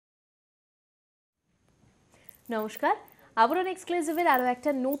নমস্কার, আবরণ এক্সক্লুসিভের আরও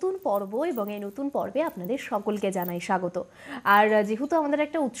একটা নতুন পর্ব এবং এই নতুন পর্বে আপনাদের সকলকে জানাই স্বাগত। আর যেহেতু আমাদের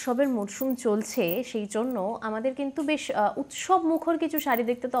একটা উৎসবের মরশুম চলছে, সেই জন্য আমাদের কিন্তু বেশ উৎসব মুখর কিছু শাড়ি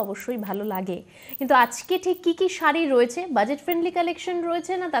দেখতে তো অবশ্যই ভালো লাগে। কিন্তু আজকে ঠিক কী কী শাড়ি রয়েছে, বাজেট ফ্রেন্ডলি কালেকশন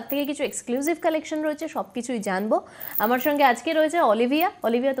রয়েছে না তার থেকে কিছু এক্সক্লুসিভ কালেকশন রয়েছে, সব কিছুই জানবো। আমার সঙ্গে আজকে রয়েছে অলিভিয়া।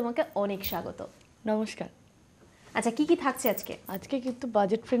 অলিভিয়া, তোমাকে অনেক স্বাগত। নমস্কার। আচ্ছা, কি কি থাকছে আজকে? আজকে কিন্তু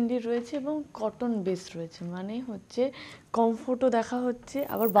বাজেট ফ্রেন্ডলি রয়েছে এবং কটন বেস রয়েছে, মানে হচ্ছে কমফোর্টও দেখা হচ্ছে,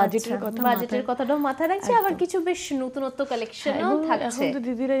 আবার বাজেটের কথাটাও মাথায় রাখছে, আবার কিছু বেশ নতুনত্ব কালেকশনও থাকছে। এখন তো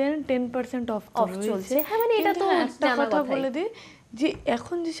দিদিরা জানেন 10% অফ চলছে। হ্যাঁ, মানে এটা তো একটা কথা বলে দিই যে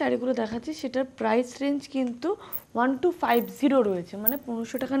এখন যে শাড়িগুলো দেখাচ্ছি সেটার প্রাইস রেঞ্জ কিন্তু 1250 রয়েছে, মানে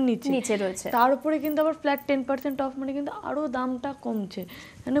 1500 টাকার নিচে রয়েছে। তার উপরে কিন্তু আবার ফ্ল্যাট 10% অফ, মানে কিন্তু আরও দামটা কমছে।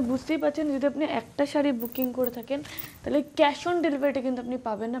 মানে বুঝতেই পারছেন, যদি আপনি একটা শাড়ি বুকিং করে থাকেন তাহলে ক্যাশ অন ডেলিভারিটা কিন্তু আপনি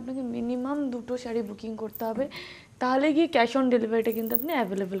পাবেন না। আপনাকে মিনিমাম 2টো শাড়ি বুকিং করতে হবে, তাহলে গিয়ে ক্যাশ অন ডেলিভারিটা কিন্তু আপনি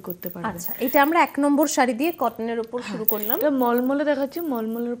অ্যাভেলেবেল করতে পারবেন। আচ্ছা, এটা আমরা 1 নম্বর শাড়ি দিয়ে কটনের উপর শুরু করলাম। এটা মলমলে দেখাচ্ছি,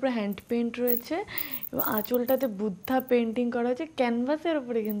 মলমলের উপরে হ্যান্ড পেইন্ট রয়েছে এবং আঁচলটাতে বুদ্ধা পেইন্টিং করা হয়েছে ক্যানভাসের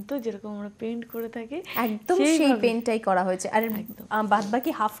উপরে, কিন্তু যেরকম আমরা পেইন্ট করে থাকি একদম সেই পেইন্টটাই করা হয়েছে। আর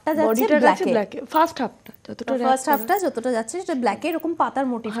বাদবাকি হাফটা যাচ্ছে ব্ল্যাকে। ফার্স্ট হাফটা যতটা যাচ্ছে সেটা ব্ল্যাকে, এরকম পাতার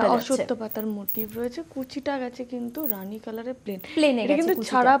মোটিভটা যাচ্ছে, অশ্বত্থ পাতার মোটিভ রয়েছে। কুচিটা গেছে কিন্তু রানী কালারে প্লেন, এটা কিন্তু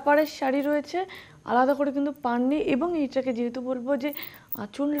ছাড়া পাড়ের শাড়ি রয়েছে, আলাদা করে কিন্তু পাননি। এবং এইটাকে যেহেতু বলবো যে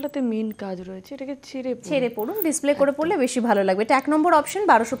আঁচলটাতে মেন কাজ রয়েছে, এটাকে ছেড়ে পড়ুন, ডিসপ্লে করে পড়লে বেশি ভালো লাগবে। এটা 1 নম্বর অপশন,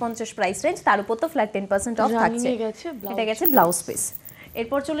 1250 প্রাইস রেঞ্জ, তার উপর তো ফ্ল্যাট 10% অফ থাকছে। এটা গেছে ব্লাউজ পিস।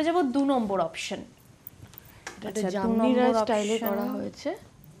 এরপর চলে যাব 2 নম্বর অপশন। এটা জামনিরা স্টাইলে করা হয়েছে।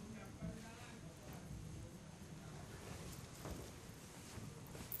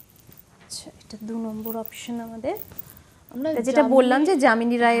 আচ্ছা, এটা 2 নম্বর অপশন আমাদের। আমরা যেটা বললাম যে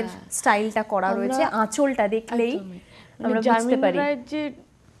জামিনী রায়ের স্টাইলটা করা রয়েছে, আঁচলটা দেখলেই আমরা বুঝতে পারি যে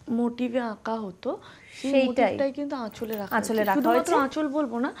মোটিভে আঁকা হতো সেইটাই কিন্তু আঁচলে রাখা হয়েছে। শুধুমাত্র আঁচল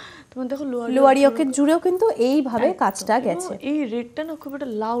বলবো না, তোমার দেখো লোয়ার ইয়কের জুড়েও কিন্তু এইভাবে কাজটা গেছে। এই রেডটা না খুব একটা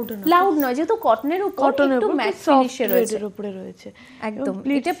লাউড নয়, যেহেতু কটনের উপর একটু ম্যাট ফিনিশে রয়েছে, এর উপরে রয়েছে একদম।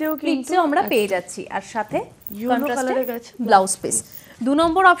 এটা প্লিটসেও আমরা পেয়ে যাচ্ছি, আর সাথে কন্ট্রাস্টে ব্লাউজ পিস। 2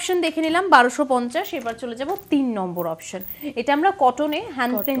 নম্বর অপশন দেখে নিলাম 1250। এবার চলে যাব 3 নম্বর অপশন। এটা আমরা কটনে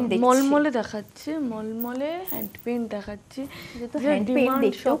হ্যান্ড পেইন্ট দেখছি, মলমলে দেখাচ্ছে, মলমলে হ্যান্ড পেইন্ট দেখাচ্ছি, যেহেতু হ্যান্ড পেইন্ট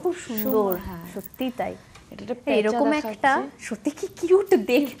দেখতেও খুব সুন্দর। সত্যি তাই, এরকম একটা সত্যি কি কিউট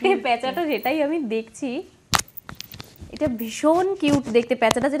দেখতে প্যাচাটা, যেটাই আমি দেখছি এটা ভীষণ কিউট দেখতে।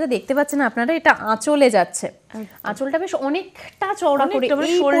 প্যাচাটা যেটা দেখতে পাচ্ছেন আপনারা, এটা আঁচলে যাচ্ছে, আঁচলটা বেশ অনেকটা চওড়া করে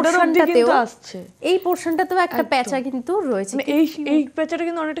এই পোরশনটাতেও একটা প্যাচা কিন্তু রয়েছে। এই প্যাচাটা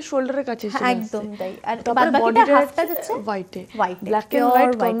কিন্তু অনেকটা শোল্ডারের কাছে, একদম তাই। আর বাদবাকিটা হাফটা যাচ্ছে হোয়াইটে, ব্ল্যাক এন্ড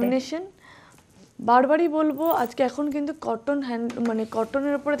হোয়াইট কম্বিনেশন। বারবারই বলবো আজকে এখন কিন্তু কটন হ্যান্ড, মানে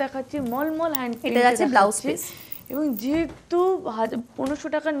কটনের উপরে দেখাচ্ছি মলমল হ্যান্ড পেইন্ট, এটা যাচ্ছে ব্লাউজ পিস। এবং যেহেতু 1500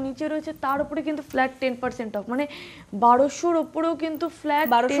 টাকার নিচে রয়েছে, তার উপরে কিন্তু ফ্ল্যাট 10% অফ, মানে 1200-র উপরেও কিন্তু ফ্ল্যাট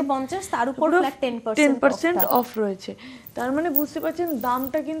 1250, তার উপরে ফ্ল্যাট 10% অফ রয়েছে। তার মানে বুঝতে পারছেন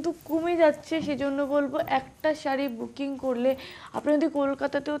দামটা কিন্তু কমে যাচ্ছে। সেজন্য বলবো একটা শাড়ি বুকিং করলে, আপনি যদি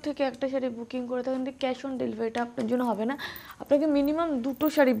কলকাতাতেও থেকে একটা শাড়ি বুকিং করে থাকেন, ক্যাশ অন ডেলিভারিটা আপনার জন্য হবে না, আপনাকে মিনিমাম 2টো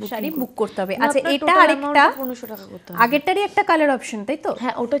শাড়ি বুক করতে হবে। আচ্ছা, এটা আরেকটা 1500 টাকা করতে হবে। আগেরটারই একটা কালার অপশন, তাই তো?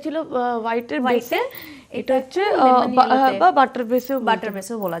 হ্যাঁ, ওটা ছিল হোয়াইটের বেসে, এটা হচ্ছে বা বাটার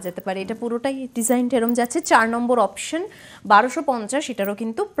বেসেও বলা যেতে পারে। এটা পুরোটাই ডিজাইনটা এরকম যাচ্ছে। 4 নম্বর অপশন 1250, এটারও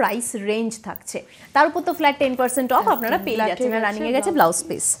কিন্তু প্রাইস রেঞ্জ থাকছে, তার উপর তো ফ্ল্যাট 10% অফ আপনারা পেয়ে যাচ্ছেন। রানিং এ গেছে ব্লাউজ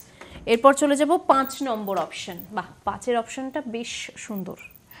পিস। এরপর চলে যাব 5 নম্বর অপশন। বাহ, 5-এর অপশনটা বেশ সুন্দর,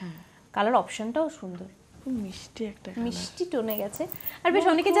 কালার অপশনটাও সুন্দর, মিষ্টি টোনে গেছে। আর বেশ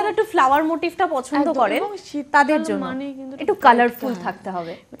অনেকে যারা একটু ফ্লাওয়ার মোটিভটা পছন্দ করেন তাদের জন্য একটু কালারফুল থাকতে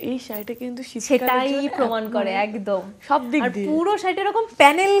হবে। এই শাড়িটা কিন্তু সেটাই প্রমাণ করে একদম সব দিক দিয়ে। পুরো শাড়িটা এরকম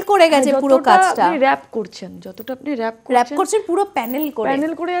প্যানেল করে গেছে, পুরো কাজটা আপনি র‍্যাপ করছেন, যতটা আপনি র‍্যাপ করছেন পুরো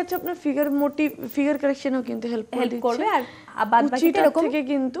প্যানেল করে যাচ্ছে, আপনার ফিগার কারেকশনও কিন্তু হেল্প করবে। আর বাদবাকিটা এরকম থেকে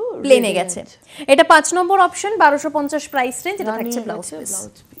কিন্তু প্লেনে গেছে। এটা 5 নম্বর অপশন, 1250 প্রাইস রেঞ্জ, এটা থাকছে ব্লাউজ পিস।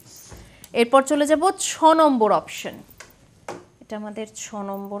 এরপর চলে যাব 6 নম্বর অপশন। এটা আমাদের 6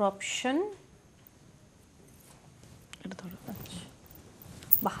 নম্বর অপশন।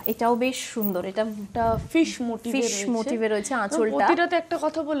 বাহ, এটাও বেশ সুন্দর। এটা ফিশ মোটিভে রয়েছে আঁচলটা। প্রতিটাতে একটা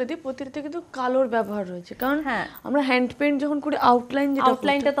কথা বলে দিই, প্রতিটাতে কিন্তু কালোর ব্যবহার রয়েছে, কারণ আমরা হ্যান্ড পেইন্ট যখন করি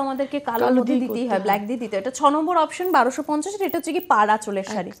আউটলাইনটা তো আমাদেরকে কালোর মধ্যে দিতেই হয়, ব্ল্যাক দিয়ে দিতে হয়। এটা 6 নম্বর অপশন, 1250। এটা হচ্ছে কি পাড় আঁচলের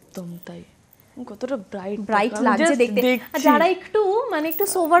শাড়ি, একদম তাই। কতটা ব্রাইট লাগছে দেখতে। যারা একটু মানে একটু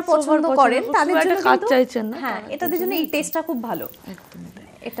সোভার পছন্দ করেন তাদের জন্য কাজ চাইছেন না, হ্যাঁ, এটাদের জন্য এই টেস্টটা খুব ভালো। একদম তাই।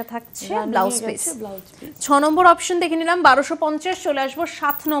 এটা থাকছে ব্লাউজ পিস। ব্লাউজ পিস 6 নম্বর অপশন দেখে নিলাম 1250। চলে আসবো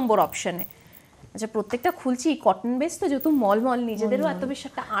 7 নম্বর অপশনে। আচ্ছা প্রত্যেকটা খুলছি কটন বেস তো, যেহেতু মলমল নিজেদেরও এত বেশি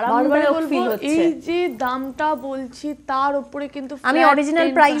একটা আরামদায়ক ফিল হচ্ছে। এই যে দামটা বলছি তার উপরে কিন্তু আমি অরিজিনাল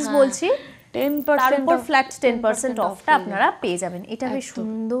প্রাইস বলছি, 10% তার উপর ফ্ল্যাট 10% অফটা আপনারা পেয়ে যাবেন। এটা বেশ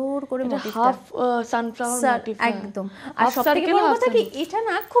সুন্দর করে মোটিভটা, হাফ সানফ্লাওয়ার মোটিভ একদম। আর সবথেকে বড় কথা কি এটা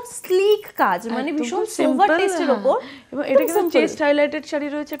না খুব স্লিক কাজ, মানে ভীষণ সোভার টেস্টের উপর, এবং এটা কিন্তু চেস্ট হাইলাইটেড শাড়ি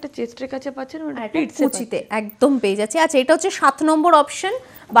রয়েছে, একটা চেস্টের কাছে পাচ্ছেন, মানে কুচিতে একদম পেয়ে যাচ্ছে। আচ্ছা এটা হচ্ছে 7 নম্বর অপশন,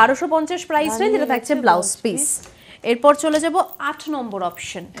 1250 প্রাইস রেঞ্জ, এটা থাকছে ব্লাউজ পিস। এরপর চলে যাব 8 নম্বর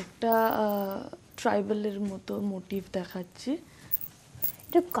অপশন, একটা ট্রাইবালের মতো মোটিভ দেখাচ্ছি।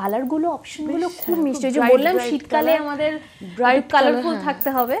 এটা কালারগুলো অপশনগুলো খুব মিষ্টি, যে বললাম শীতকালে আমাদের ব্রাইট কালারফুল থাকতে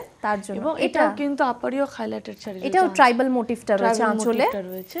হবে তার জন্য। এবং এটাও কিন্তু আপারিও হাইলাইটেড শাড়ি, এটাও ট্রাইবাল মোটিভটা রয়েছে আঁচলে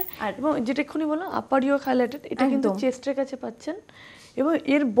রয়েছে। এবং যেটা এক্ষুনি বললাম আপারিও হাইলাইটেড, এটা কিন্তু চেস্টের কাছে পাচ্ছেন, এবং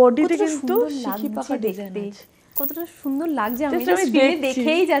এর বডিতে কিন্তু শিখি পাকা ডিজাইন আছে। কতটা সুন্দর লাগছে, আমি স্ক্রিনে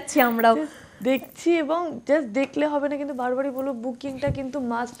দেখেই যাচ্ছি, আমরাও দেখছি। এবং জাস্ট দেখলে হবে না, কিন্তু বারবারই বলবো বুকিংটা কিন্তু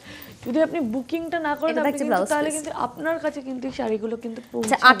মাস্ট। যদি আপনি বুকিংটা না করেন তাহলে কিন্তু আপনার কাছে কিন্তু এই শাড়িগুলো কিন্তু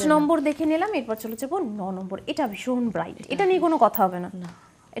পৌঁছাবে না। 8 নম্বর দেখে নিলাম, এরপর চলে যাব 9 নম্বর। এটা ভীষণ ব্রাইট, এটা নিয়ে কোনো কথা হবে না,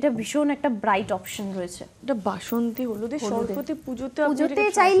 এটা ভীষণ একটা ব্রাইট অপশন রয়েছে। এটা বাসন্তী হলুদে সরস্বতী পুজোতে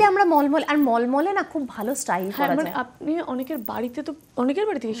চাইলে আমরা মলমল, আর মলমলে না খুব ভালো স্টাইল করা যায়। মানে আপনি অনেকের বাড়িতে তো, অনেকের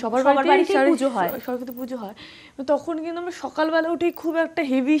বাড়িতে সবার বাড়িতে পুজো হয়, সরস্বতী পুজো হয়, তখন কিন্তু আমরা সকালবেলা উঠেই খুব একটা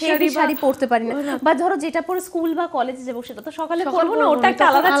হেভি শাড়ি পরতে পারি না, বা ধরো যেটা পরে স্কুল বা কলেজে যাবো সেটা তো সকালে পরবো না, ওটা একটা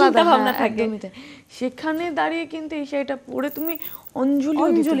আলাদা চিন্তা ভাবনা থাকে। সেখানে দাঁড়িয়ে কিন্তু এই শাড়িটা পরে তুমি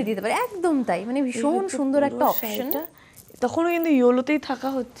অঞ্জলি দিতে পারি। একদম তাই, মানে ভীষণ সুন্দর একটা অপশন। তখনও কিন্তু ইয়েলোতেই থাকা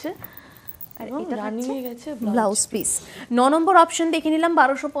হচ্ছে, আর এটা রানিয়ে গেছে ব্লাউজ পিস। 9 নম্বর অপশন দেখে নিলাম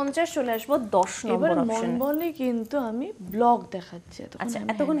 1250। চলে আসবো 10 নম্বর অপশন। মলমলে কিন্তু আমি ব্লক দেখাচ্ছি। আচ্ছা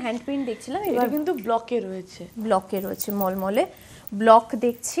এতক্ষণ হ্যান্ড প্রিন্ট দেখছিলাম, এবার কিন্তু ব্লকে রয়েছে মলমলে ব্লক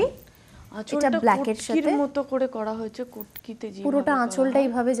দেখছি। এটা ব্ল্যাকের সাথে মতো করে করা হয়েছে, কোটকিতে যে পুরোটা আঁচলটা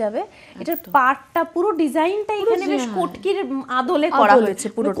এইভাবে যাবে, এটার পার্টটা পুরো ডিজাইনটা এখানে বেশ কোটকির আদলে করা হয়েছে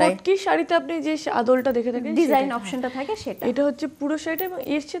পুরোটাই। কোটকি শাড়িতে আপনি যে আদলটা দেখে থাকেন, ডিজাইন অপশনটা থাকে সেটা। এটা হচ্ছে পুরো শাড়িটা, এবং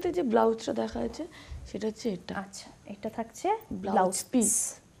এর সাথে যে ব্লাউজটা দেখা যাচ্ছে সেটা হচ্ছে এটা। আচ্ছা এটা থাকছে ব্লাউজ পিস,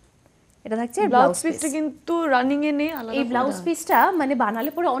 এটা থাকছে ব্লাউজ পিসটা কিন্তু রানিং এ নেই আলাদা। এই ব্লাউজ পিসটা মানে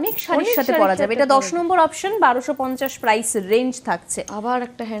বানালে পরে অনেক শাড়ির সাথে পরা যাবে। এটা 10 নম্বর অপশন, 1250 প্রাইস রেঞ্জ থাকছে। আবার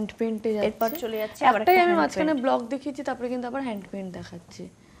একটা হ্যান্ড পেইন্টে যাচ্ছে, এরপর চলে যাচ্ছে আবার একটা আমি মাঝখানে ব্লক দেখিয়েছি, তারপরে কিন্তু আবার হ্যান্ড পেইন্ট দেখাচ্ছি।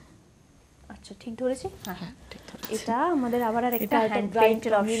 আচ্ছা ঠিক ধরেছি, হ্যাঁ ঠিক ধরেছি। এটা আমাদের আবার আরেকটা হ্যান্ড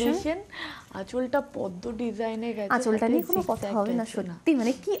পেইন্টের অপশন। আঁচলটা পদ্ম ডিজাইনে গেছে, আঁচলটা নিয়ে কোনো কথা হবে না, সত্যি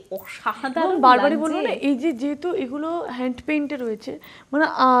মানে কি অসাধারণ। বারবারই বলবো না, এই যে যেহেতু এগুলো হ্যান্ড পেইন্টে রয়েছে, মানে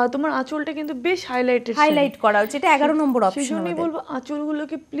তোমার আঁচলটা কিন্তু বেশ হাইলাইট করা হচ্ছে। এটা 11 নম্বর অপশন। সেজন্যই বলবো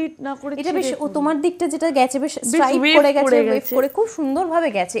আঁচলগুলোকে প্লিট না করে, এটা বেশ তোমার দিকটা যেটা গেছে বেশ স্ট্রাইপ করে গেছে, ওয়েভ করে খুব সুন্দরভাবে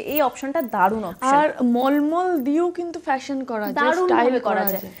গেছে। এই অপশনটা দারুণ অপশন, আর মলমল দিয়েও কিন্তু ফ্যাশন করা যায়, স্টাইল করা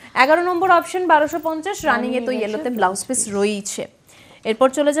যায়। 11 নম্বর অপশন 1250, রানিং এ তো ইয়েলোতে ব্লাউজ পিস রয়েছে। এরপর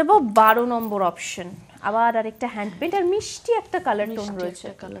চলে যাব 12 নম্বর অপশন, আবার আরেকটা হ্যান্ড পেইন্ট আর মিষ্টি একটা কালার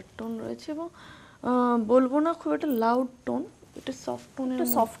টোন রয়েছে, এবং বলবো না খুব একটা লাউড টোন, এটা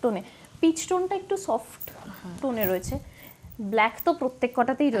সফট টোনে, পিচ টোনটা একটু সফট টোনে রয়েছে। ব্ল্যাক তো প্রত্যেক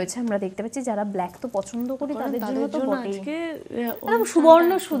কটাতেই রয়েছে, আমরা দেখতে পাচ্ছি যারা ব্ল্যাক তো পছন্দ করি তাদের জন্য তো আজকে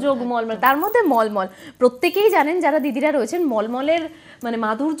সুবর্ণ সুযোগ মলমল। তার মধ্যে মলমল প্রত্যেকেই জানেন, যারা দিদিরা রয়েছেন মলমলের মানে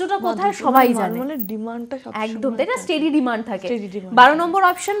মাধুর্যটা কোথায় সবাই জানে, মলমলের ডিমান্ডটা একদম এটা স্টেডি ডিমান্ড থাকে। 12 নম্বর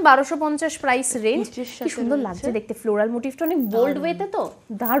অপশন 1250 প্রাইস রেঞ্জ। কি সুন্দর লাগছে দেখতে, ফ্লোরাল মোটিভটা অনেক বোল্ড ওয়েতে, তো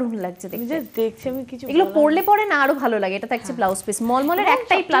দারুণ লাগছে দেখতে। দেখছি আমি কিছু, এগুলো পরলে পরে না আরো ভালো লাগে। এটা থাকছে ব্লাউজ পিস। মলমলের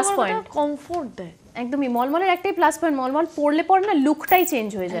একটাই প্লাস পয়েন্ট, কমফোর্ট দেয়। একদমই মলমলের একটাই প্লাস পয়েন্ট, মলমল পরলে পরে না লুকটাই চেঞ্জ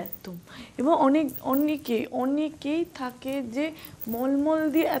হয়ে যায় একদম। এবং অনেকেই থাকে যে মলমল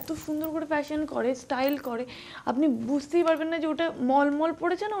দিয়ে এত সুন্দর করে ফ্যাশন করে, স্টাইল করে, আপনি বুঝতেই পারবেন না যে ওটা মলমল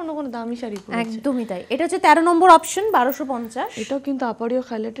পড়েছে না অন্য কোনো দামি শাড়ি পরেছে। একদমই তাই। এটা হচ্ছে 13 নম্বর অপশন 1250। এটাও কিন্তু আপারিও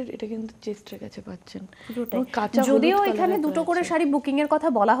হাইলাইটেড, এটা কিন্তু চেস্টের কাছে পাচ্ছেন। যদিও এখানে দুটো করে শাড়ি বুকিং এর কথা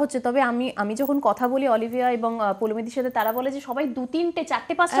বলা হচ্ছে, তবে আমি যখন কথা বলি অলিভিয়া এবং পৌলমিদির সাথে, তারা বলে যে সবাই 2, 3, 4,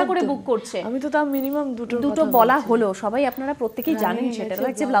 5টা করে বুক করছে। আমি তো তাও মিনিমাম দুটো বলা হলো, সবাই আপনারা প্রত্যেকেই জানেন সেটা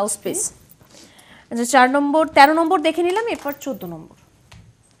হচ্ছে ব্লাউজ পিস। আচ্ছা 4 নম্বর 13 নম্বর দেখে নিলাম, এরপর 14 নম্বর।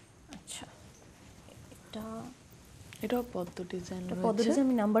 আচ্ছা এটাও পদ্ম ডিজাইন রয়েছে। পদ্ম ডিজাইন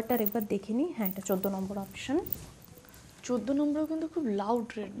আমি নাম্বারটা আরেকবার দেখে নিই। হ্যাঁ এটা 14 নম্বর অপশন। 14 নম্বর কিন্তু খুব লাউড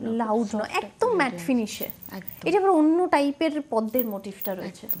না, একদম ম্যাট ফিনিশে। এটা আবার অন্য টাইপের পদ্মের মোটিভটা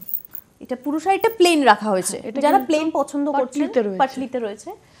রয়েছে। এটা পুরো শাড়িটা প্লেন রাখা হয়েছে, যারা প্লেন পছন্দ করছেন পাটলিতে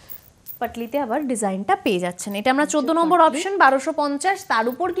রয়েছে। পাটলিতে আবার ডিজাইনটা পেয়ে যাচ্ছেন। এটা আমরা 14 নম্বর অপশন 1250, তার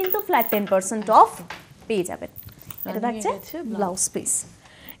উপর কিন্তু ফ্ল্যাট 10% অফ পেয়ে যাবেন। এটা থাকছে ব্লাউজ পিস।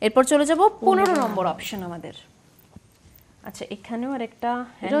 এরপর চলে যাব 15 নম্বর অপশন আমাদের। আচ্ছা এখানেও আরেকটা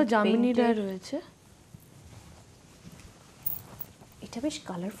এটাও জামিনি ডাই রয়েছে, এটা বেশ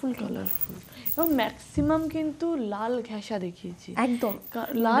কালারফুল এবং ম্যাক্সিমাম কিন্তু লাল ঘেঁষা দেখিয়েছি, একদম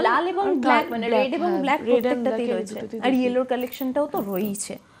লাল এবং ব্ল্যাক, মানে রেড এবং ব্ল্যাক প্রত্যেকটাতেই রয়েছে, আর ইয়েলোর কালেকশনটাও তো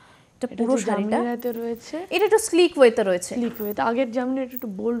রয়েছে। এটা পুরো শাড়িটাতে রয়েছে, এটা একটু স্লিক ওয়েতে রয়েছে, স্লিক ওয়েতে, আগের জামিনি একটু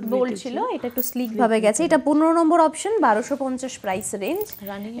বোল্ড ছিল, এটা একটু স্লিক ভাবে গেছে। এটা 15 নম্বর অপশন 1250 প্রাইস রেঞ্জ,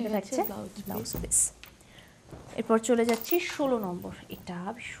 রানিং এ থাকছে ব্লাউজ পিস। এরপর চলে যাচ্ছি 16 নম্বর। এটা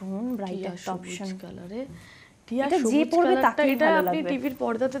ভীষণ ব্রাইট একটা অপশন কালারে, এটা যে পরবে তাকে এটা ভালো আপনি লাগবে। টিভির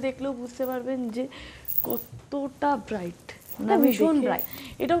পর্দাতে দেখলেও বুঝতে পারবেন যে কতটা ব্রাইট, এটা ভীষণ ব্রাইট।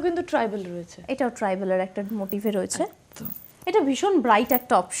 এটাও কিন্তু ট্রাইবাল রয়েছে, এটাও ট্রাইবালের একটা মোটিভে রয়েছে। এটা ভীষণ ব্রাইট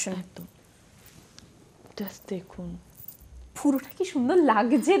একটা অপশন, একদম। জাস্ট দেখুন পুরোটা কি সুন্দর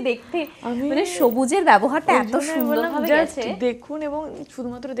লাগছে দেখতে, মানে সবুজের ব্যবহারটা এত সুন্দরভাবে গেছে। দেখুন, এবং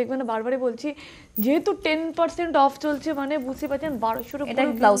শুধুমাত্র দেখবেন না, বারবারই বলছি, যেহেতু 10% অফ চলছে, মানে বুঝতে পারছেন 1200 এর এটা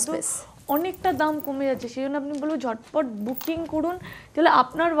ব্লাউজ পিস অনেকটা দাম কমে যাচ্ছে। সেই জন্য আপনি বলবো ঝটপট বুকিং করুন, তাহলে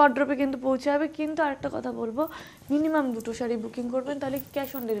আপনার ওয়ার্ড্রপে কিন্তু পৌঁছে যাবে। কিন্তু আরেকটা কথা বলবো, মিনিমাম 2টো শাড়ি বুকিং করবেন, তাহলে ক্যাশ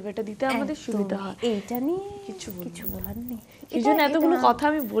অন ডেলিভারিটা দিতে আমাদের সুবিধা হয়। এইটা নিয়ে কিছু বলার নেই, এই জন্য এতগুলো কথা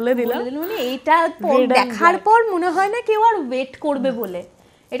আমি বলে দিলাম। মানে এইটা দেখার পর মনে হয় না কেউ আর ওয়েট করবে বলে।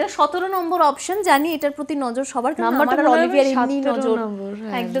 এটা 17 নম্বর অপশন, জানি এটার প্রতি নজর সবার, কারণ আমার আর অলিভিয়ার এমনি নজর,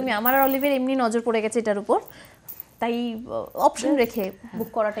 একদমই আমার আর অলিভিয়ার এমনি নজর পড়ে গেছে এটার উপর, তাই অপশন রেখে বুক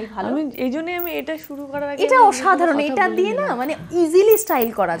করাটাই ভালো। আমি এইজন্যই আমি এটা শুরু করার আগে, এটা অসাধারণ, এটা দিয়ে না মানে ইজিলি স্টাইল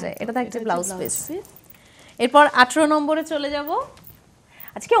করা যায়। এটা থাকছে ব্লাউজ পিস। এরপর 18 নম্বরে চলে যাব।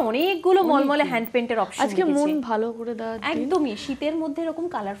 আজকে অনেকগুলো মলমলে হ্যান্ড পেইন্টের অপশন, আজকে মন ভালো করে দেওয়া, একদমই শীতের মধ্যে এরকম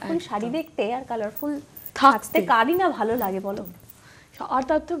কালারফুল শাড়ি দেখতে আর কালারফুল থাকতে কারই না ভালো লাগে বলো, আর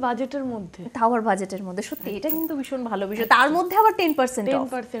তার তো বাজেটের মধ্যে, টাওয়ার বাজেটের মধ্যে। সত্যি এটা কিন্তু ভীষণ ভালো বিষয়, তার মধ্যে আবার 10%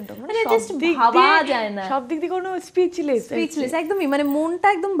 মানে জাস্ট ভাবা যায় না, সব দিক দিয়ে কোনো স্পিচলেস, একদমই মানে মনটা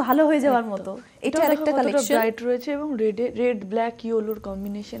একদম ভালো হয়ে যাওয়ার মতো। এটা আরেকটা কালেকশন, ব্রাইট রয়েছে এবং রেড ব্ল্যাক ইয়েলোর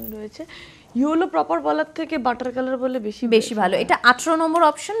কম্বিনেশন রয়েছে। ইয়েলো প্রপার বলার থেকে বাটার কালার বলে বেশি ভালো। এটা 18 নম্বর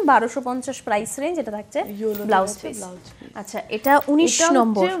অপশন 1250 প্রাইস রেঞ্জ, এটা থাকছে ব্লাউজ পিস। আচ্ছা এটা 19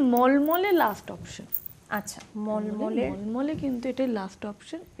 নম্বর মলমলে লাস্ট অপশন। আচ্ছা মলমলে কিন্তু এটাই লাস্ট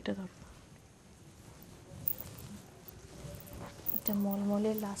অপশন। এটা ধরো, এটা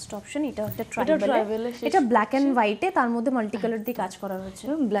মলমলের লাস্ট অপশন। এটা একটা ট্রাইবাল, এটা ব্ল্যাক এন্ড হোয়াইটে, তার মধ্যে মাল্টি কালার দিয়ে কাজ করা হয়েছে।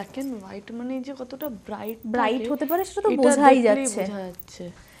 ব্ল্যাক এন্ড হোয়াইট মানে যে কতটা ব্রাইট হতে পারে সেটা তো বোঝাই যাচ্ছে।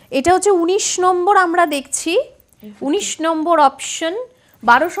 এটা হচ্ছে 19 নম্বর আমরা দেখছি, 19 নম্বর অপশন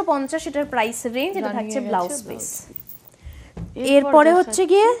 1250, এটার প্রাইস রেঞ্জ, এটা থাকছে ব্লাউজ পিস। এরপরে হচ্ছে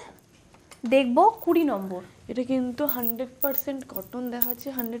গিয়ে দেখবো 20 নম্বর। এটা কিন্তু 100% কটন দেখাচ্ছে,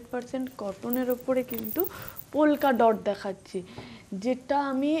 100% কটনের উপরে কিন্তু পোলকা ডট দেখাচ্ছি, যেটা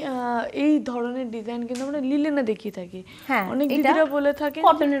আমি এই ধরনের ডিজাইন কিন্তু আমরা লিলেনে দেখিয়ে থাকি। অনেক দিদিরা বলে থাকেন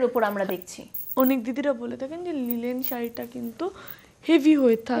কটনের উপর আমরা দেখছি, অনেক দিদিরা বলে থাকেন যে লিলেন শাড়িটা কিন্তু হেভি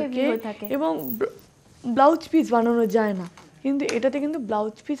হয়ে থাকে এবং ব্লাউজ পিস বানানো যায় না, কিন্তু এটাতে কিন্তু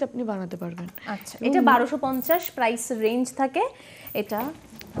ব্লাউজ পিস আপনি বানাতে পারবেন। আচ্ছা এটা 1250 প্রাইস রেঞ্জ থাকে, এটা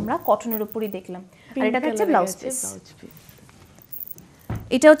আমরা কটনের উপরই দেখলাম। আর এটা থাকছে ব্লাউজ পিস।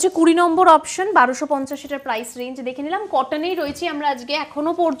 এটা হচ্ছে 20 নম্বর অপশন 1250, এটার প্রাইস রেঞ্জ দেখে নিলাম। কটনেই রয়েছে আমরা আজকে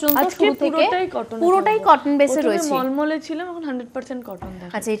এখনো পর্যন্ত, শুরু থেকে পুরোটাই কটন বেসে রয়েছে। মলমলে ছিলাম, এখন 100% কটন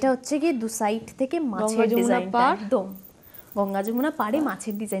দেখাচ্ছে। আচ্ছা এটা হচ্ছে কি দু সাইড থেকে মাছের ডিজাইন, একদম গঙ্গা যমুনা পাড়ে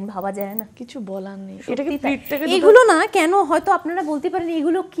মাছের ডিজাইন, ভাবা যায় না, কিছু বলার নেই। এগুলো না কেন হয়তো আপনারা বলতে পারেন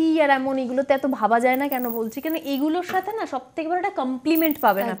এগুলো কি আর এমন, এগুলোতে এত ভাবা যায় না কেন বলছি, কেন এগুলোর সাথে না সবথেকে বড় একটা কমপ্লিমেন্ট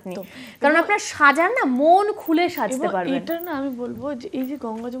পাবেন আপনি, কারণ আপনার সাজান না মন খুলে সাজতে পারবেন। এটা না আমি বলবো যে এই যে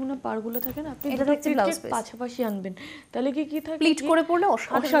গঙ্গা যমুনা পাড়গুলো থাকে না, আপনি এটা হচ্ছে ব্লাউজ পিস পাশাপাশি আনবেন, তাহলে কি থাকে প্লিট করে পরলে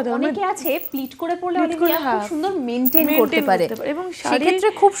অসাধারণ। অনেকে আছে প্লিট করে পরলে খুব সুন্দর মেইনটেইন করতে পারে এবং সেক্ষেত্রে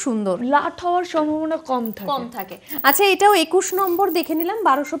খুব সুন্দর, লাট হওয়ার সম্ভাবনা কম থাকে। আচ্ছা এটাও 21 নম্বর দেখে নিলাম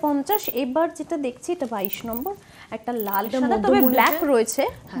 1250। এবার যেটা দেখছি এটা 22 নম্বর, একটা লাল সাদা তবে ব্ল্যাক রয়েছে,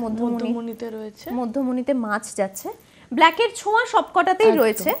 মধ্যমণিতে রয়েছে, মধ্যমণিতে মাছ যাচ্ছে, ব্ল্যাকের ছোঁয়া সবকটাতেই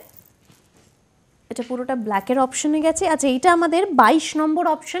রয়েছে। এটা পুরোটা ব্ল্যাকের অপশনে গেছে। আচ্ছা এইটা আমাদের 22 নম্বর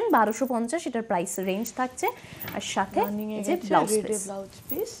অপশন 1250, এটার প্রাইস রেঞ্জ থাকছে, আর সাথে এই যে ব্লাউজ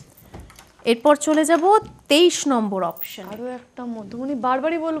পিস। এরপর চলে যাব 23 নম্বর অপশন, আরো একটা মধ্যমণি।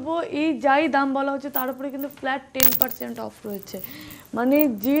 বারবারই বলবো এই যাই দাম বলা হচ্ছে তার উপরে কিন্তু ফ্ল্যাট 10% অফ রয়েছে, মানে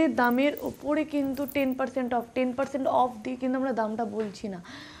যে দামের ওপরে কিন্তু 10% অফ দিয়ে কিন্তু আমরা দামটা বলছি না।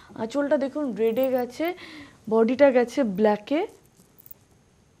 আঁচলটা দেখুন রেডে গেছে, বডিটা গেছে ব্ল্যাকে,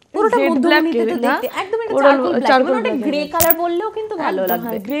 পুরোটা মধ্যমণিতে তো দেখতে একদম একটা চারকোল ব্ল্যাক, মানে গ্রে কালার বললেও কিন্তু ভালো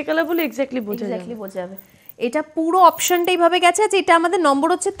লাগবে। গ্রে কালার বলে এক্স্যাক্টলি বোঝা যাবে। এটা পুরো অপশনটা এইভাবে গেছে যে এটা আমাদের নম্বর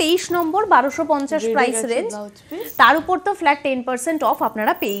হচ্ছে 23 নম্বর, 1250 প্রাইস রেঞ্জ, তার উপর তো ফ্ল্যাট 10% অফ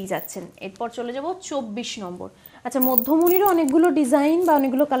আপনারা পেয়েই যাচ্ছেন। এরপর চলে যাব 24 নম্বর। আচ্ছা, মধ্যমণিরও অনেকগুলো ডিজাইন বা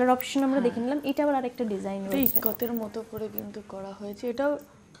অনেকগুলো কালার অপশন আমরা দেখে নিলাম। এটা আবার আরেকটা ডিজাইন রয়েছে, কতের মতো করে কিন্তু করা হয়েছে।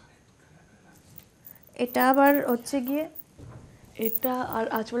 এটা আবার হচ্ছে গিয়ে এটা আর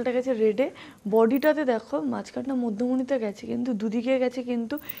আঁচলটা গেছে রেডে, বডিটাতে দেখো মাঝখানটা মধ্যমণিতে গেছে কিন্তু দুদিকে গেছে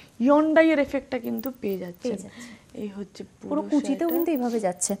কিন্তু ইয়ন্ডাইয়ের এফেক্টটা কিন্তু পেয়ে যাচ্ছে। এই হচ্ছে পুরো কুচিতেও কিন্তু এইভাবে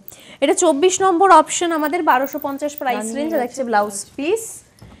যাচ্ছে। এটা 24 নম্বর অপশন আমাদের, 1250 প্রাইস রেঞ্জ, দেখছে ব্লাউজ পিস।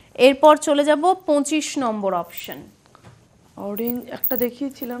 এরপর চলে যাব 25 নম্বর অপশন। অরেঞ্জ একটা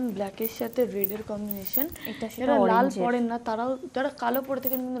দেখিয়েছিলাম ব্ল্যাকের সাথে রেডের কম্বিনেশন, এটা লাল পড়েন না, তারাও যারা কালো পরে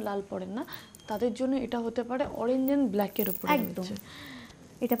থাকেন কিন্তু লাল পড়েন না, তাদের জন্য এটা হতে পারে অরেঞ্জ এন্ড ব্ল্যাকের উপর। একদম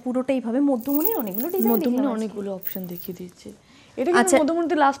এটা পুরোটাই ভাবে মধ্যমণির অনেকগুলো ডিজাইন, মধ্যমণির অনেকগুলো অপশন দেখিয়ে দিয়েছে। এটা কিন্তু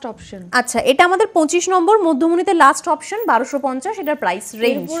মধ্যমণিতে লাস্ট অপশন। আচ্ছা, এটা আমাদের 25 নম্বর মধ্যমণিতে লাস্ট অপশন, 1250 এটার প্রাইস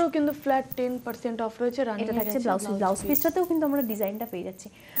রেঞ্জ। এরপরও কিন্তু ফ্ল্যাট 10% অফ রয়েছে। এটা থাকছে ব্লাউজ পিসটাতেও কিন্তু আমরা ডিজাইনটা পেয়ে যাচ্ছি।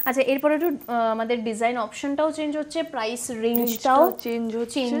 আচ্ছা, এরপর একটু আমাদের ডিজাইন অপশনটাও চেঞ্জ হচ্ছে, প্রাইস রেঞ্জটাও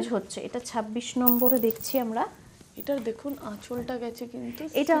চেঞ্জ হচ্ছে। এটা 26 নম্বরে দেখছি আমরা। এটার দেখুন আঁচলটা গেছে কিন্তু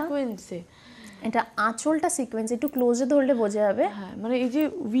সিকোয়েন্সে, এটা আঁচলটা সিকোয়েন্স, একটু ক্লোজে ধরলে বোঝা যাবে। হ্যাঁ, মানে এই যে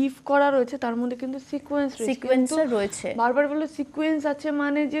উইভ করা রয়েছে তার মধ্যে কিন্তু সিকোয়েন্স রয়েছে। বারবার বলে সিকোয়েন্স আছে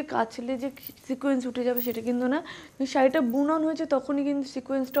মানে যে কাছলে যে সিকোয়েন্স উঠে যাবে সেটা কিন্তু না, শাড়িটা বুনন হয়েছে তখনই কিন্তু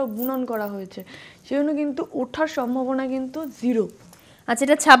সিকোয়েন্সটাও বুনন করা হয়েছে, সেজন্য কিন্তু ওঠার সম্ভাবনা কিন্তু 0। আচ্ছা,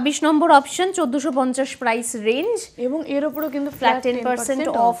 এটা 26 নম্বর অপশন, 1450 প্রাইস রেঞ্জ, এবং এর উপরেও কিন্তু ফ্ল্যাট 10%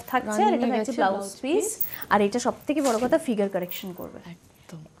 অফ থাকছে। আর এটা হচ্ছে ব্লাউজ পিস, আর এটা সবথেকে বড় কথা ফিগার কারেকশন করবে।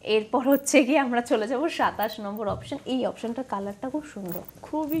 এরপর হচ্ছে কি আমরা চলে যাব 27 নম্বর অপশন। এই অপশনটার কালারটা খুব সুন্দর,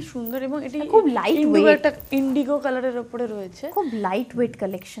 খুবই সুন্দর, এবং এটা খুব লাইট ওয়েট, একটা ইন্ডিগো কালারের উপরে রয়েছে, খুব লাইট ওয়েট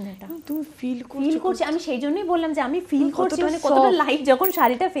কালেকশন। এটা তুমি ফিল করছি, আমি সেই জন্যই বললাম যে আমি ফিল করছি, মানে কতটা লাইট যখন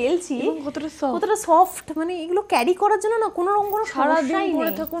শাড়িটা ফেলছি, কতটা সফট, মানে এগুলো ক্যারি করার জন্য না কোনো রকম কোনো সমস্যাই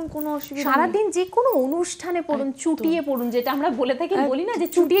নেই, থাকুন কোনো অসুবিধা, সারাদিন যে কোনো অনুষ্ঠানে পরুন, চুটিয়ে পরুন, যেটা আমরা বলে থাকি, বলি না যে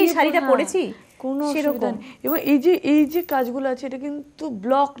চুটিয়ে শাড়িটা পরেছি, কোনো অসুবিধা নেই। এবং এই যে কাজগুলো আছে এটা কিন্তু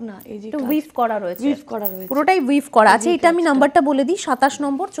ব্লক না, এই যে উইভ করা রয়েছে, পুরোটাই উইভ করা আছে। এটা আমি নাম্বারটা বলে দিই, 27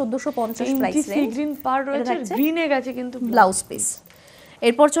 নম্বর, 1450 প্রাইস রেঞ্জ, গ্রিন পার্ট রয়েছে, গ্রিনে গেছে কিন্তু ব্লাউজ পিস।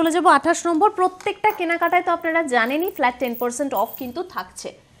 এরপর চলে যাব 28 নম্বর। প্রত্যেকটা কেনাকাটায় তো আপনারা জানেনই ফ্ল্যাট 10% অফ কিন্তু থাকছে,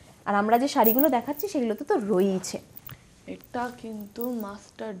 আর আমরা যে শাড়িগুলো দেখাচ্ছি সেগুলোতে তো রয়েছে। এটা কিন্তু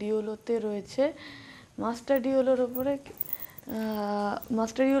মাস্টার ডিওলোতে রয়েছে, মাস্টার ডিওলোর উপরে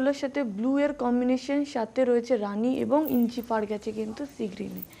মাস্টার ইয়েলোর সাথে ব্লু এর কম্বিনেশন, সাথে রয়েছে রানী এবং ইঞ্চি পার গেছে কিন্তু সি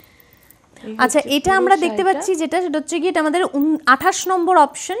গ্রিনে। আচ্ছা, এটা আমরা দেখতে পাচ্ছি যেটা, সেটা হচ্ছে কি এটা আমাদের 28 নম্বর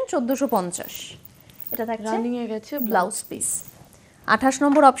অপশন, 1450। এটা থাকছে রানিং এ গেছে ব্লাউজ পিস। 28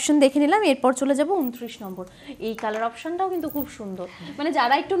 নম্বর অপশন দেখে নিলাম। এরপর চলে যাব 29 নম্বর। এই কালার অপশনটাও কিন্তু খুব সুন্দর, মানে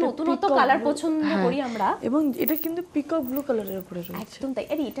যারা একটু নতুনত্ব কালার পছন্দ করি আমরা, এবং এটা কিন্তু পিকক ব্লু কালারের উপরে রয়েছে। একদম তাই।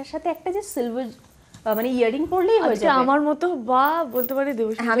 আর এটার সাথে একটা যে সিলভার মানে ইয়ারিং পরলেই হয়ে যাবে আমার মতো, বা বলতে পারি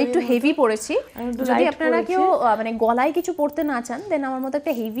দেবশ্রী আমি একটু হেভি পরেছি। যদি আপনারা কেউ মানে গলায় কিছু পরতে না চান, দেন আমার মতো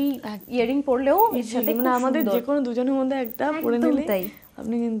একটা হেভি ইয়ারিং পরলেও এর সাথে মানে আমাদের যে কোনো দুজনের মধ্যে একটা পরে নিলে তাই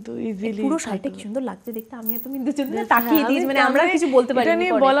আপনি কিন্তু ইজিলি, পুরো শাড়িটা কি সুন্দর লাগছে দেখতে। আমি তুমি দুজনে তাকিয়ে দিই, মানে আমরা কিছু বলতে পারি না, এটা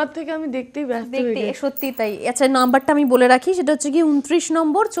নিয়ে বলার থেকে আমি দেখতেই ব্যস্ত হয়ে গেছি, সত্যি তাই। আচ্ছা, নাম্বারটা আমি বলে রাখি, সেটা হচ্ছে কি 29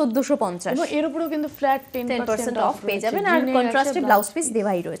 নম্বর, 1450, এবং এর উপরেও কিন্তু ফ্ল্যাট 10% অফ পেয়ে যাবেন, আর কন্ট্রাস্টে ব্লাউজ পিস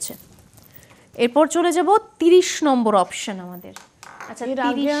দেওয়াই রয়েছে। এরপর চলে যাব 30 নম্বর অপশন আমাদের। আচ্ছা, এর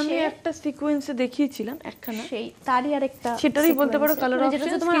আগে আমি একটা সিকোয়েন্সে দেখিয়েছিলাম একখানা, সেই তারই আরেকটা, সেটারই বলতে পারো কালার অপশন,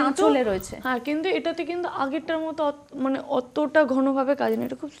 যেটা তোমার আঁচলে রয়েছে। হ্যাঁ, কিন্তু এটাতে কিন্তু আগেরটার মতো মানে অতটা ঘনভাবে কাজ নেই,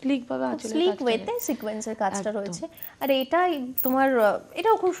 এটা খুব স্লিক ভাবে আঁচলে স্লিক ওয়েতে সিকোয়েন্সের কাজটা রয়েছে। আর এটা তোমার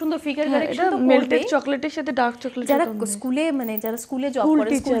এটাও খুব সুন্দর ফিগার কারেকশন তো করবে। মেল্টেড চকলেটের সাথে ডার্ক চকলেট, যারা স্কুলে মানে যারা স্কুলে জব করে,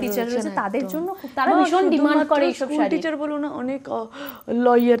 স্কুল টিচার রয়েছে, তাদের জন্য খুব, তারা ভীষণ ডিমান্ড করে এইসব শাড়ি। স্কুল টিচার বলো না, অনেক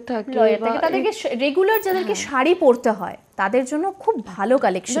লয়ার থাকে, তাদেরকে রেগুলার যাদেরকে শাড়ি পরতে হয় তাদের জন্য খুব ভালো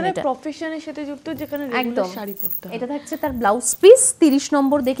কালেকশন। এটা প্রফেশনের সাথে যুক্ত, যেখানে রেগুলার শাড়ি পরতে হয়। এটা থাকছে তার ব্লাউজ পিস। 30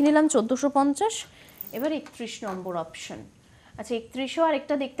 নম্বর দেখে নিলাম, 1450। এবার 31 নম্বর অপশন। আচ্ছা, 31ও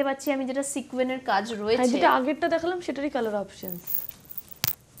আরেকটা দেখতে পাচ্ছি আমি, যেটা সিকোয়েনের কাজ রয়েছে, যেটা আগেরটা দেখালাম সেটারই কালার অপশন।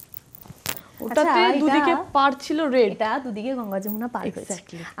 ওটাতে দুদিকে পার ছিল রেড, এটা দুদিকে গঙ্গা যমুনা পার হয়েছে।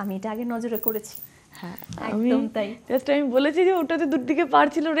 আমি এটা আগে নজরে করেছি। হ্যাঁ একদম তাই। জাস্ট আমি বলেছি যে ওটাতে দুদিকে পাড়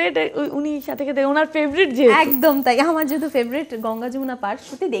ছিল রেড, উনি সাথে সাথে ওনার ফেভারিট যে। একদম তাই, আমার যেহেতু ফেভারিট গঙ্গা যমুনা পাড়,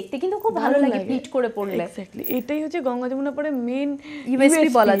 সত্যি দেখতে কিন্তু খুব ভালো লাগে প্লিট করে পড়লে। এক্স্যাক্টলি, এটাই হচ্ছে গঙ্গা যমুনা পাড়ের মেইন ইউএসপি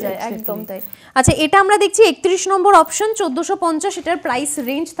বলা যায়। একদম তাই। আচ্ছা এটা আমরা দেখছি 31 নম্বর অপশন 1450, এটার প্রাইস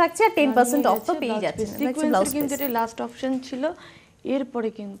রেঞ্জ থাকছে আর 10% অফ তো পেয়ে যাচ্ছে। সিকোয়েন্স কিন্তু এটা লাস্ট অপশন ছিল, এরপরে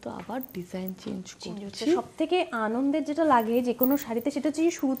কিন্তু আবার ডিজাইন চেঞ্জ করছে। সবথেকে আনন্দের যেটা লাগে যে কোনো শাড়িতে সেটা হচ্ছে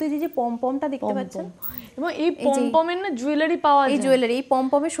শুরুতে যে পমপমটা দেখতে পাচ্ছেন, এবং এই পমপমের না জুয়েলারি পাওয়া যায়, এই জুয়েলারি, এই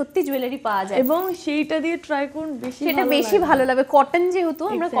পমপমের সত্যি জুয়েলারি পাওয়া যায়, এবং সেইটা দিয়ে ট্রাই করুন, সেটা বেশি ভালো লাগে। কটন যেহেতু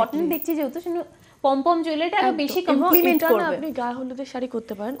আমরা কটন দেখছি যেহেতু, সেটা পমপম জুয়েলারিটা আরো বেশি কমপ্লিমেন্ট করবে। আপনি গায়ে হলুদের শাড়ি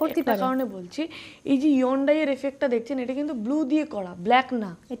করতে পারেন, একটা কারণে বলছি, এই যে ইয়ন্ডাইয়ের এফেক্টটা দেখছেন, এটা কিন্তু ব্লু দিয়ে করা, ব্ল্যাক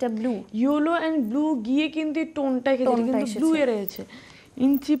না, এটা ব্লু, ইয়েলো এন্ড ব্লু গিয়ে কিন্তু এই টোনটা কিন্তু ব্লু এ রয়েছে,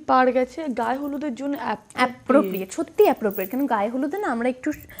 ইঞ্চি পার গেছে, গায়ে হলুদের জন্য অ্যাপ্রোপ্রিয়েট, সত্যি অ্যাপ্রোপ্রিয়েট। কারণ গায়ে হলুদে না আমরা একটু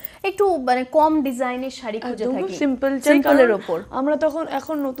একটু মানে কম ডিজাইনের শাড়ি খুঁজে থাকি, সিম্পলের উপর। আমরা তখন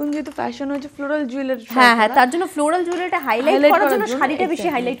এখন নতুন যেহেতু ফ্যাশন হয়েছে ফ্লোরাল জুয়েলারি, হ্যাঁ হ্যাঁ, তার জন্য ফ্লোরাল জুয়েলারিটা হাইলাইট করার জন্য শাড়িটা বেশি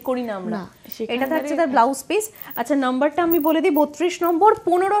হাইলাইট করি না আমরা। এটা থাকছে তার ব্লাউজ পিস। আচ্ছা নাম্বারটা আমি বলে দিই, 32 নম্বর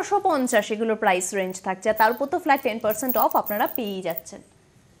 1550 এগুলো প্রাইস রেঞ্জ থাকছে, আর তার উপর তো ফ্ল্যাট 10% অফ আপনারা পেয়ে যাচ্ছেন।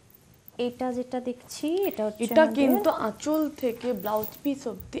 এটা যেটা দেখছি এটা কিন্তু আঁচল থেকে ব্লাউজ পিস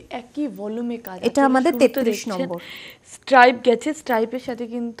অবধি একই ভলিউমে কাজ। এটা আমাদের 33 নম্বর। স্ট্রাইপ গেছে, স্ট্রাইপের সাথে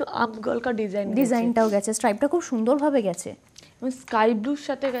কিন্তু আপ গলকা ডিজাইনটাও গেছে, স্ট্রাইপটা খুব সুন্দরভাবে গেছে, স্কাই ব্লুর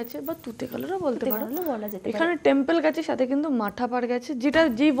সাথে গেছে বা তুতে কালারও বলতে পারো, বলা যেতে পারে। এখানে টেম্পল গেছে, সাথে কিন্তু মাথা পার গেছে, যেটা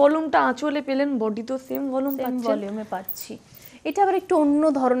যে ভলিউমটা আঁচলে পেলেন বডি তো সেম ভলিউমে পাচ্ছি। এটা আবার একটু অন্য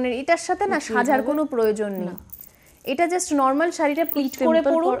ধরনের, এটার সাথে না সাজার কোনো প্রয়োজন নেই, এটা জাস্ট নরমাল শাড়িটা প্লিট করে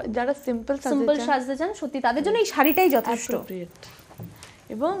পরুন। যারা সিম্পল সাজতে চান সত্যি তাদের জন্য এই শাড়িটাই যথেষ্ট।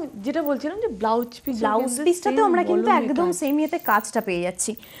 এবং যেটা বলছিলাম যে ব্লাউজ পিসটাতেও আমরা কিন্তু একদম সেম ইয়েতে কাজটা পেয়ে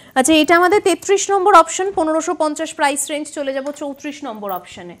যাচ্ছি। আচ্ছা এটা আমাদের 33 নম্বর অপশন, 1550 প্রাইস রেঞ্জ। চলে যাব 34 নম্বর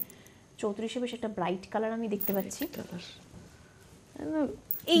অপশনে। 34 এ বেশ একটা ব্রাইট কালার আমি দেখতে পাচ্ছি,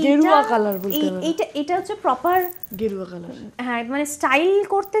 গেরুয়া কালার বলতে পারো। এটা হচ্ছে প্রপার গেরুয়া কালার। হ্যাঁ মানে স্টাইল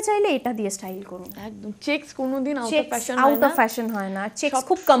করতে চাইলে এটা দিয়ে স্টাইল করুন একদম। চেকস কোনোদিন আউট অফ ফ্যাশন হয় না, চেকস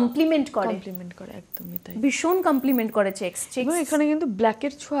খুব কমপ্লিমেন্ট করে একদমই তাই, ভীষণ কমপ্লিমেন্ট করে চেকস। এবং এখানে কিন্তু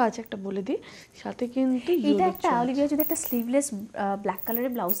ব্ল্যাকের ছোঁয়া আছে একটা বলে দিই, সাথে কিন্তু এটা একটা অলিভিয়া যদি একটা স্লিভলেস ব্ল্যাক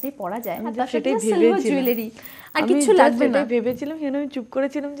কালারের ব্লাউজ দিয়ে পরা যায়, আর সেটাই সিলভার জুয়েলারি, আর কিছু লাগবে না। ভেবেছিলাম, সেজন্য আমি চুপ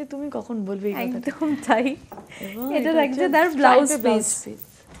করেছিলাম যে তুমি কখন বলবে এই কথাটা। একদম তাই। এটা লাগছে তার ব্লাউজ পিস।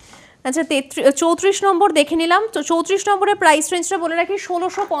 আচ্ছা 34 নম্বর দেখে নিলাম। তো 34 নম্বরের প্রাইস রেঞ্জটা বলে রাখি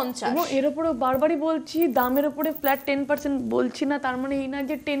 1650। এবং এর উপরে বারবারই বলছি দামের উপরে ফ্ল্যাট 10% বলছি না, তার মানে এই না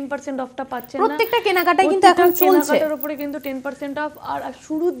যে 10% অফটা পাচ্ছেন না। প্রত্যেকটা কেনাকাটাই কিন্তু এখন চলছে, কেনাকাটার উপরে কিন্তু 10% অফ। আর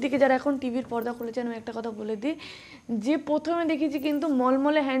শুরুর দিকে যারা এখন টিভির পর্দা খুলেছেন, আমি একটা কথা বলে দিই, যে প্রথমে দেখেছি কিন্তু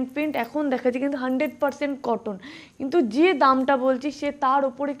মলমলে হ্যান্ড পেইন্ট, এখন দেখাচ্ছি কিন্তু 100% কটন, কিন্তু যে দামটা বলছি সে তার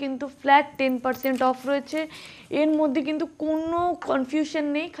উপরে কিন্তু ফ্ল্যাট 10% অফ রয়েছে। এর মধ্যে কিন্তু কোনো কনফিউশন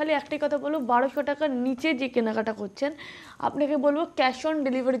নেই। খালি একটাই কথা বলবো, 1200 টাকার নিচে যে কেনাকাটা করছেন, আপনাকে বলবো ক্যাশ অন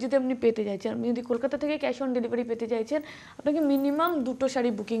ডেলিভারি যদি আপনি পেতে চাইছেন, আপনি যদি কলকাতা থেকে ক্যাশ অন ডেলিভারি পেতে চাইছেন, আপনাকে মিনিমাম 2টো শাড়ি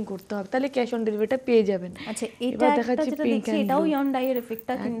বুকিং করতে হবে, তাহলে ক্যাশ অন ডেলিভারিটা পেয়ে যাবেন। আচ্ছা এটা দেখাচ্ছি পিঙ্ক, এটাও ইয়ন্ডাইয়ের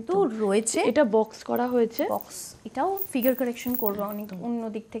এফেক্টটা কিন্তু রয়েছে, এটা বক্স করা হয়েছে, বক্স, এটাও ফিগার কারেকশন করবে অনেক অন্য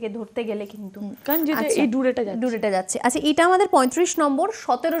দিক থেকে ধরতে গেলে কিন্তু, কারণ যেটা এই ডুরেটা যাচ্ছে। আচ্ছা এটা আমাদের 35 নম্বর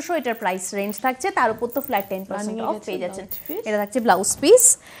 1700 এটার প্রাইস রেঞ্জ থাকছে, তার উপর তো ফ্ল্যাট 10% অফ পেয়ে যাচ্ছেন। এটা থাকছে ব্লাউজ পিস।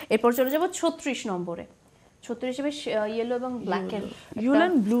 এরপর চলে যাব 36 নম্বরে। 36 বেশ ইয়েলো এবং ব্ল্যাকের, ইয়েলো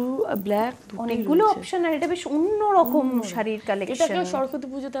এন্ড ব্লু ব্ল্যাক অনেকগুলো অপশন, আর এটা বেশ অন্য রকম শাড়ির কালেকশন। এটাকে সরস্বতী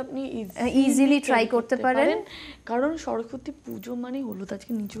পূজোতে আপনি ইজিলি ট্রাই করতে পারেন, কারণ সরস্বতী পূজো মানে হলুদ।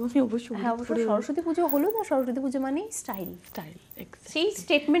 আজকে নিচেও আমি অবশ্যই সরস্বতী পূজো হলুদ, আর সরস্বতী পূজো মানে স্টাইল। সেই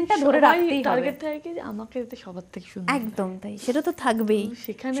স্টেটমেন্টটা ধরে রাখতেই হবে, টার্গেট থাকে যে আমাকে এতে সবার থেকে সুন্দর। একদম তাই, সেটা তো থাকবেই,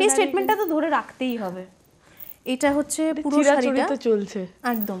 সেই স্টেটমেন্টটা তো ধরে রাখতেই হবে। এটা হচ্ছে পুরো শাড়িটা চলছে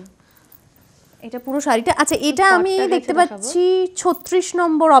একদম, এটা পুরো শাড়িটা। আচ্ছা এটা আমি দেখতে পাচ্ছি 36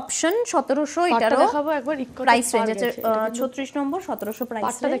 নম্বর অপশন 1700, এটারও দেখাবো একবার প্রাইস রেঞ্জ আছে 36 নম্বর 1700 প্রাইস।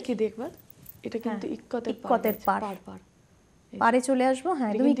 পাটটা দেখি দেখবার, এটা কিন্তু ইক্কতের পারে চলে আসবো।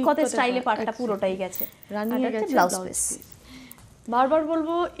 হ্যাঁ তুমি ইক্কতের স্টাইলে পাটটা পুরোটাই গেছে, রানিং এর ব্লাউজ পিস। বারবার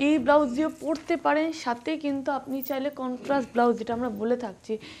বলবো এই ব্লাউজ দিয়ে পরতে পারেন, সাথে কিন্তু আপনি চাইলে কন্ট্রাস্ট ব্লাউজ, যেটা আমরা বলে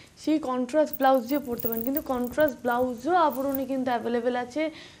থাকছি, সেই কন্ট্রাস্ট ব্লাউজ দিয়ে পরতে পারেন। কিন্তু কন্ট্রাস্ট ব্লাউজও আবরণে কিন্তু অ্যাভেলেবেল আছে,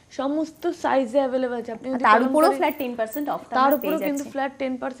 সমস্ত সাইজে অ্যাভেলেবেল আছে। আপনি তার উপরেও ফ্ল্যাট 10% অফ, তার উপরেও কিন্তু ফ্ল্যাট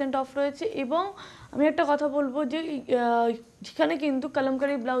 10% অফ রয়েছে। এবং আমি একটা কথা বলবো যে যেখানে কিন্তু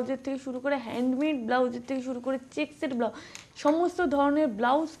কলমকারি ব্লাউজের থেকে শুরু করে হ্যান্ডমেড ব্লাউজের থেকে শুরু করে চেকসের ব্লাউজ, সমস্ত ধরনের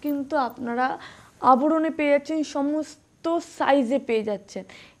ব্লাউজ কিন্তু আপনারা আবরণে পেয়ে যাচ্ছেন। সমস্ত সাইজে পেয়ে যাচ্ছেন।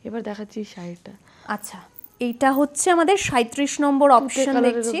 এবার দেখাচ্ছি এই শাড়িটা। আচ্ছা, এইটা হচ্ছে আমাদের 37 নম্বর অপশন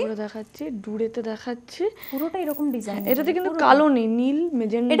দেখছি, দেখাচ্ছি ডুরেতে দেখাচ্ছি পুরোটা এরকম ডিজাইন। এটাতে কিন্তু কালো নেই, নীল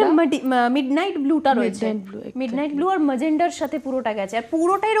মেজেন্ডা, এটা মিডনাইট ব্লুটা রয়েছে, মিডনাইট ব্লু আর ম্যাজেন্ডার সাথে পুরোটা গেছে, আর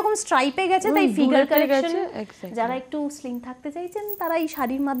পুরোটা এরকম স্ট্রাইপে গেছে, তাই ফিগার কালেকশন যারা একটু স্লিম থাকতে চাইছেন তারা এই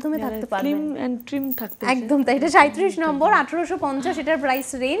শাড়ির মাধ্যমে থাকতে পারবেন, স্লিম এন্ড ট্রিম থাকতে একদম তাই। এটা 37 নম্বর, 1850 এটার প্রাইস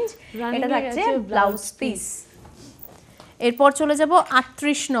রেঞ্জ। এটা থাকছে ব্লাউজ পিস। এরপর চলে যাব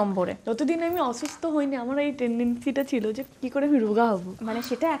 38 নম্বরে। যতদিন আমি অসুস্থ হইনি আমার এই টেন্ডেন্সিটা ছিল যে কি করে আমি রোগা হব, মানে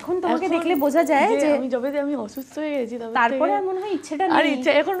সেটা এখন তোমাকে দেখলে বোঝা যায় যে আমি অসুস্থ হয়ে গেছি, তারপরে মনে হয় ইচ্ছেটা নেই, আর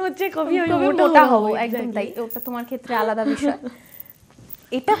ইচ্ছা এখন হচ্ছে কবি আমি মোটা হব। একদম তাই, ওটা তোমার ক্ষেত্রে আলাদা বিষয়।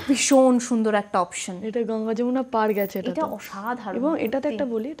 এটা ভীষণ সুন্দর একটা অপশন। এটা গঙ্গা যমুনা পার গেছে, এটা অসাধারণ। এবং এটাতে একটা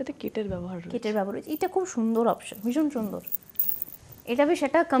বলি, এটাতে কেটের ব্যবহার রয়েছে। এটা খুব সুন্দর অপশন, ভীষণ সুন্দর। এটা বেশ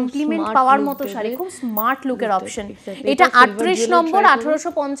একটা কমপ্লিমেন্ট পাওয়ার মতো শাড়ি, খুব স্মার্ট লুকের অপশন। এটা 38 নম্বর,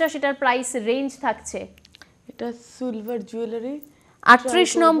 1850 এটার প্রাইস রেঞ্জ থাকছে। এটা সিলভার জুয়েলারি,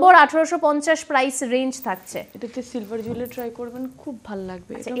 38 নম্বর, 1850 প্রাইস রেঞ্জ থাকছে। এটাতে সিলভার জুয়েলারি ট্রাই করবেন, খুব ভালো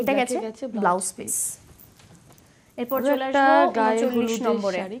লাগবে। এটা গেছে ব্লাউজ পিস। এরপর চলে আসবো 39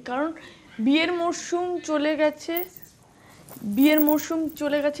 নম্বরে, কারণ বিয়ের মরশুম চলে গেছে। বিয়ের মরশুম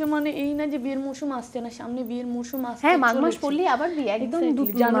চলে গেছে মানে এই না যে বিয়ের মরশুম আসছে না, সামনে বিয়ের মরশুম আসছে। হ্যাঁ, মাঘ মাস পড়লেই আবার বিয়ে, একদম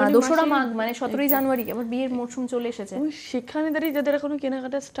দোসরা মাঘ মানে 17ই জানুয়ারি আবার বিয়ের মরশুম চলে এসেছে। সেখানে দাঁড়িয়ে যাদের এখনো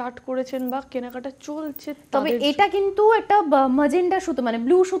কেনাকাটা স্টার্ট করেছেন বা কেনাকাটা চলছে, তবে এটা কিন্তু একটা ম্যাজেন্ডা সুতো মানে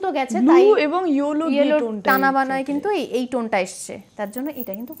ব্লু সুতো গেছে, তাই এবং ইয়েলো টানা বানায় কিন্তু এই টোনটা এসেছে, তার জন্য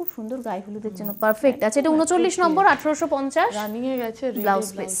এটা কিন্তু খুব সুন্দর গায়ে হলুদের জন্য পারফেক্ট আছে। এটা 39 নম্বর, 1850 রানিং এ গেছে ব্লাউজ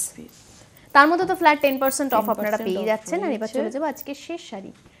পিস। তার মধ্যে তো ফ্ল্যাট 10% অফ আপনারা পেয়ে যাচ্ছেন। আর এবার চলে যাবো আজকে শেষ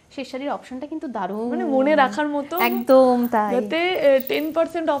শাড়ি। শেষ শাড়ির অপশনটা কিন্তু দারুণ, মানে মনে রাখার মতো, একদম তাই, যাতে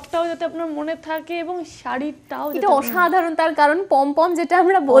 10% অফটাও যাতে আপনার মনে থাকে এবং শাড়িটাও এটা অসাধারণ। তার কারণ পম যেটা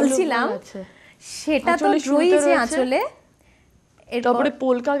আমরা বলছিলাম সেটা তো রয়েছে আঁচলে, তারপরে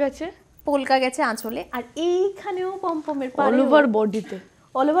পোলকা গেছে আঁচলে, আর এইখানেও পমের অল ওভার বডিতে,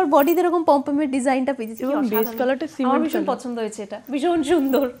 অল ওভার বডিতে এরকম পমের ডিজাইনটা পেয়েছি। বেস কালারটা আমার ভীষণ পছন্দ হয়েছে, এটা ভীষণ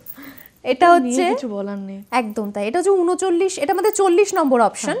সুন্দর। এটা হচ্ছে কিছু বলার নেই, একদম তাই। এটা হচ্ছে 39, এটা আমাদের 40 নম্বর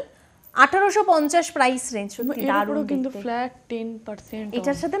অপশন, 1850 প্রাইস রেঞ্জ। সত্যি দারুণ কিন্তু ফ্ল্যাট 10%।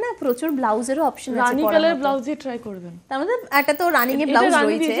 এটার সাথে না প্রচুর ব্লাউজেরও অপশন আছে, রানী কালার ব্লাউজে ট্রাই করবেন। তার মধ্যে একটা তো রানিং এ ব্লাউজ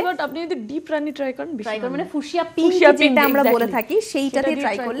রয়েছে, বাট আপনি যদি ডিপ রানী ট্রাই করেন, মানে ফুশিয়া পিঙ্ক যেটা আমরা বলে থাকি সেইটাতে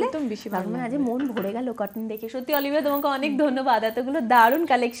ট্রাই করলে মানে আজ মন ভরে গেল কটন দেখে। সত্যি অলিভিয়া, তোমাকে অনেক ধন্যবাদ এতগুলো দারুণ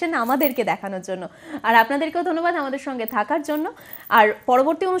কালেকশন আমাদেরকে দেখানোর জন্য, আর আপনাদেরকেও ধন্যবাদ আমাদের সঙ্গে থাকার জন্য। আর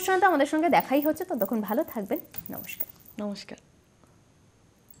পরবর্তী অনুষ্ঠানে তো আমাদের সঙ্গে দেখাই হচ্ছে, ততক্ষণ ভালো থাকবেন। নমস্কার।